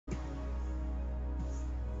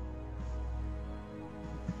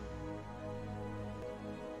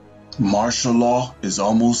Martial law is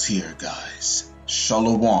almost here, guys.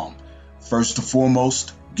 Shalom. First and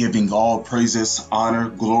foremost, giving all praises, honor,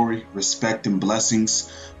 glory, respect, and blessings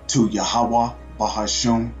to Yahweh,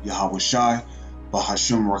 Bahashum, Yahweh Shai,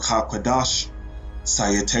 Bahashum Rakha Kwadash.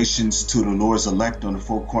 Salutations to the Lord's elect on the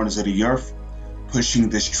four corners of the earth, pushing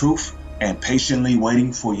this truth and patiently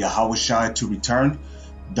waiting for Yahweh Shai to return.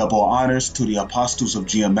 Double honors to the apostles of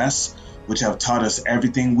GMS, which have taught us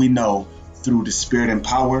everything we know through the spirit and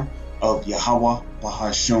power of Yahweh,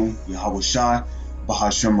 Bahashum, Yahweh Shai,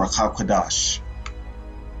 Bahashum Rakha Kwadash.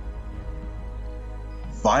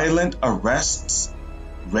 Violent arrests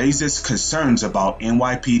raises concerns about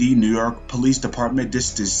NYPD, New York Police Department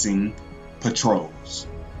distancing patrols.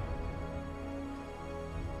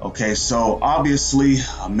 Okay, so obviously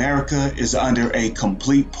America is under a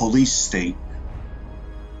complete police state.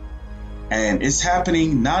 And it's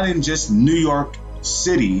happening not in just New York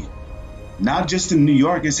City, not just in New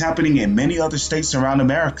York, it's happening in many other states around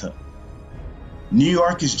America. New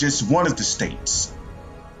York is just one of the states.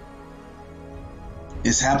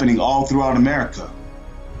 It's happening all throughout America,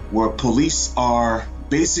 where police are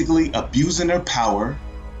basically abusing their power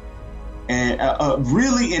and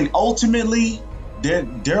really and ultimately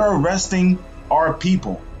they're arresting our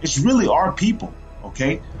people. It's really our people,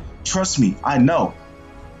 okay? Trust me, I know,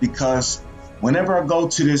 because whenever I go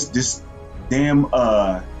to this damn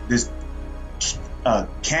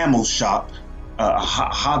camel shop,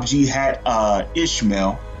 Habji Hat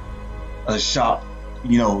Ishmael shop,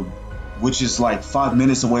 you know, which is like 5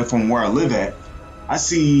 minutes away from where I live at, I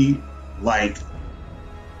see like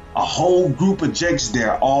a whole group of jakes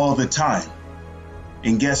there all the time.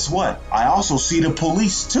 And guess what? I also see the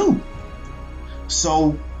police too.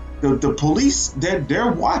 So the police,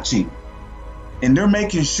 they're watching and they're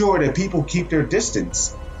making sure that people keep their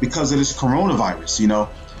distance because of this coronavirus, you know.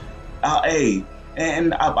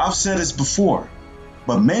 And I've said this before,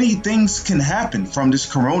 but many things can happen from this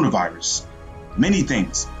coronavirus. Many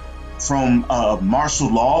things, from martial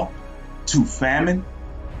law to famine.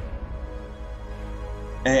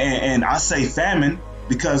 And I say famine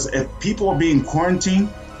because if people are being quarantined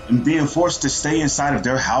and being forced to stay inside of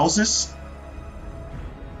their houses,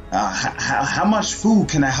 how much food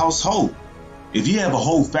can a house hold? If you have a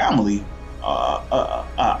whole family,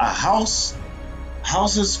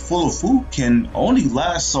 houses full of food can only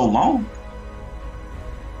last so long.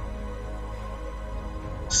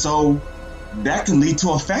 So that can lead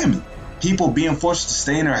to a famine. People being forced to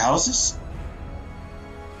stay in their houses,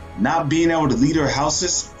 not being able to leave their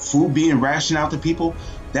houses, food being rationed out to people,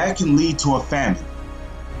 that can lead to a famine.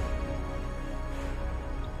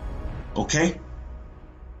 Okay?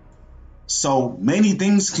 So many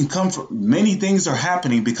things are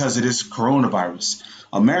happening because of this coronavirus.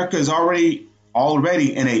 America is already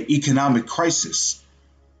in an economic crisis.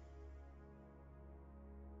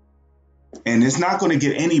 And it's not going to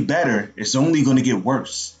get any better. It's only going to get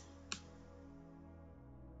worse.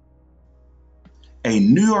 A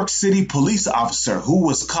New York City police officer who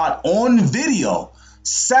was caught on video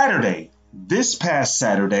this past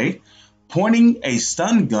Saturday, pointing a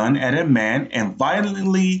stun gun at a man and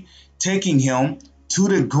violently taking him to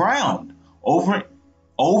the ground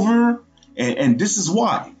and this is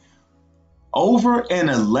why. Over an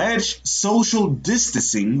alleged social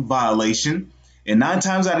distancing violation, and 9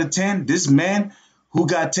 times out of 10, this man who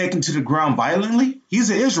got taken to the ground violently, he's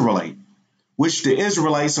an Israelite, which the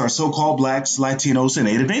Israelites are so-called blacks, Latinos, and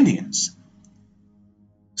Native Indians.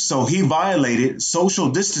 So he violated social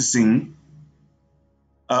distancing,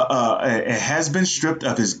 has been stripped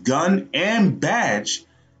of his gun and badge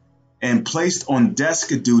and placed on desk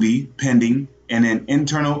duty pending an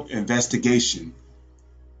internal investigation.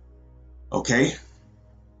 Okay?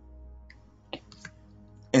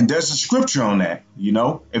 And there's a scripture on that, you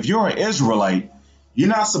know? If you're an Israelite, you're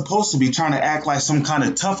not supposed to be trying to act like some kind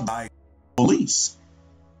of tough guy police.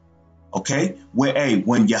 Okay?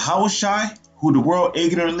 When Yahweh Shai, who the world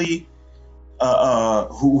ignorantly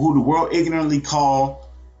call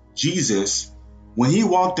Jesus, when he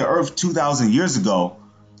walked the earth 2,000 years ago,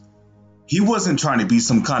 he wasn't trying to be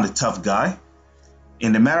some kind of tough guy.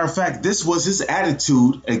 And a matter of fact, this was his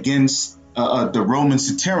attitude against the Roman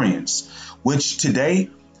centurions, which today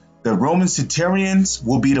the Roman centurions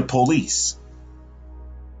will be the police.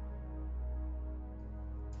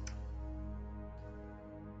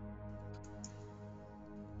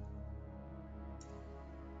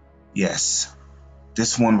 Yes,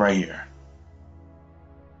 this one right here.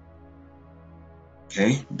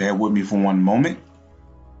 Okay, bear with me for one moment.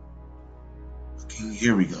 Okay,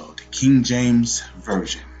 here we go, the King James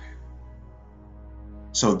Version.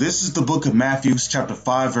 So this is the book of Matthew, chapter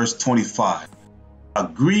 5, verse 25.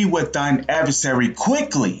 Agree with thine adversary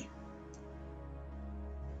quickly.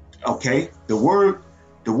 Okay, the word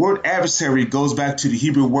adversary goes back to the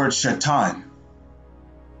Hebrew word shaitan.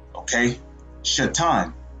 Okay,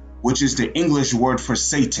 shaitan, which is the English word for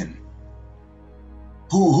Satan.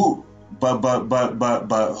 Who's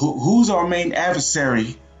our main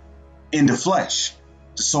adversary in the flesh?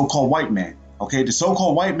 The so-called white man. Okay, the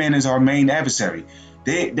so-called white man is our main adversary.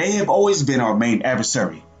 They have always been our main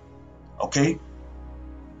adversary. Okay,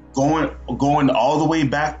 going all the way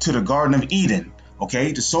back to the Garden of Eden.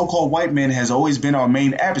 Okay, the so-called white man has always been our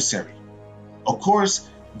main adversary. Of course,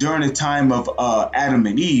 during the time of Adam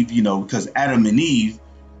and Eve, because Adam and Eve,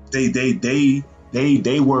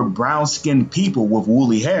 they were brown-skinned people with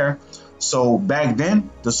woolly hair. So back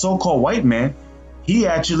then, the so-called white man, he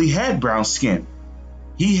actually had brown skin.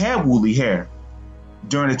 He had woolly hair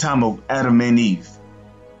during the time of Adam and Eve.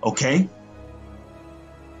 Okay?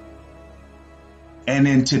 And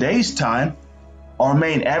in today's time, our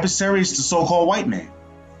main adversary is the so-called white man.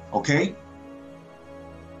 Okay?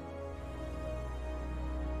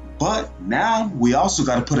 But now we also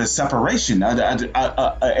got to put a separation,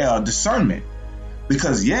 a discernment.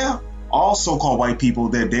 Because yeah, all so-called white people,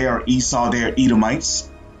 they are Esau, they are Edomites.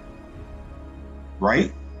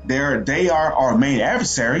 Right? They are our main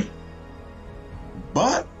adversary.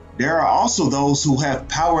 But there are also those who have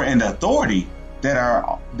power and authority that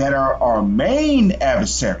are our main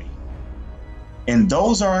adversary. And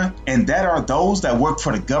those are those that work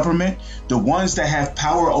for the government, the ones that have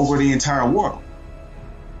power over the entire world.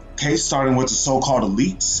 Okay, starting with the so-called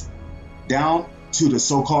elites, down to the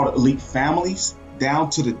so-called elite families, down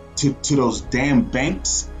to those damn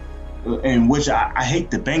banks, in which I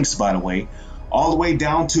hate the banks, by the way, all the way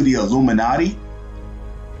down to the Illuminati,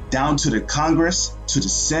 down to the Congress, to the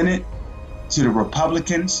Senate, to the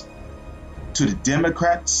Republicans, to the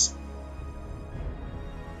Democrats,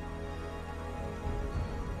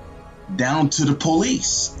 down to the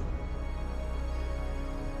police.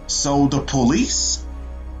 So the police,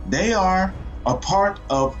 they are a part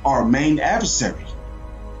of our main adversary.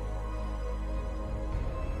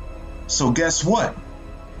 So guess what?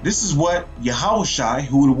 This is what Yahushua,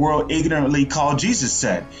 who the world ignorantly called Jesus,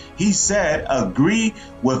 said. He said, agree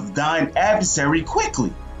with thine adversary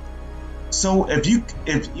quickly. So if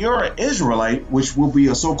you're an Israelite, which will be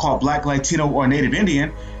a so-called Black, Latino, or Native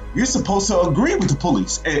Indian, you're supposed to agree with the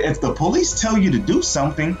police. If the police tell you to do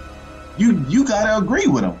something, you gotta agree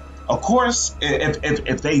with them. Of course,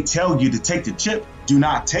 if they tell you to take the chip, do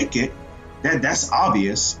not take it. That's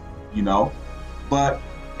obvious, But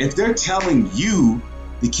if they're telling you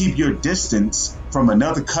to keep your distance from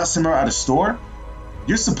another customer at a store,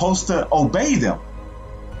 you're supposed to obey them,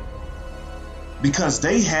 because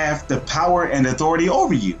they have the power and authority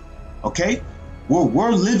over you. Okay?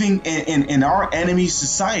 We're living in our enemy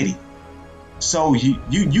society. So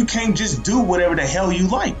you can't just do whatever the hell you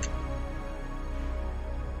like.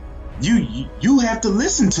 You have to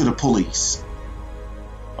listen to the police.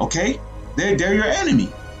 Okay? They're your enemy.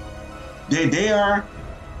 They are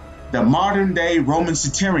the modern day Roman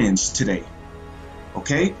centurions today.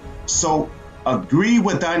 Okay? So agree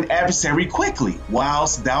with thine adversary quickly,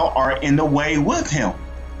 whilst thou art in the way with him.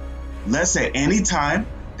 Lest at any time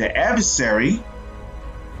the adversary,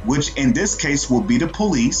 which in this case will be the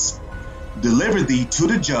police, deliver thee to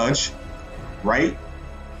the judge, right?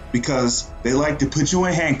 Because they like to put you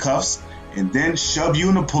in handcuffs and then shove you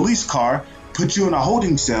in a police car, put you in a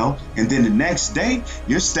holding cell, and then the next day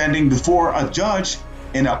you're standing before a judge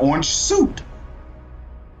in an orange suit.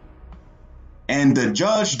 And the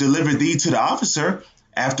judge delivered thee to the officer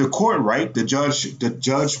after court, right? The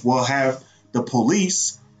judge will have the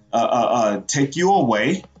police take you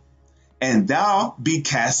away, and thou be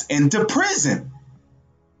cast into prison.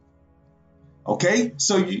 Okay?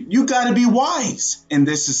 So you got to be wise in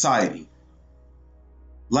this society.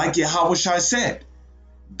 Like Yahushua said,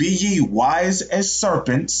 be ye wise as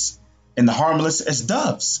serpents and harmless as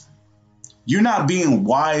doves. You're not being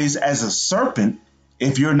wise as a serpent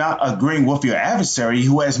if you're not agreeing with your adversary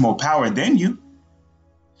who has more power than you.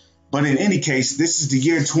 But in any case, this is the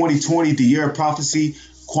year 2020, the year of prophecy.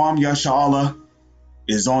 Kwam Yasha Allah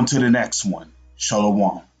is on to the next one.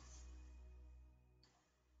 Shalom.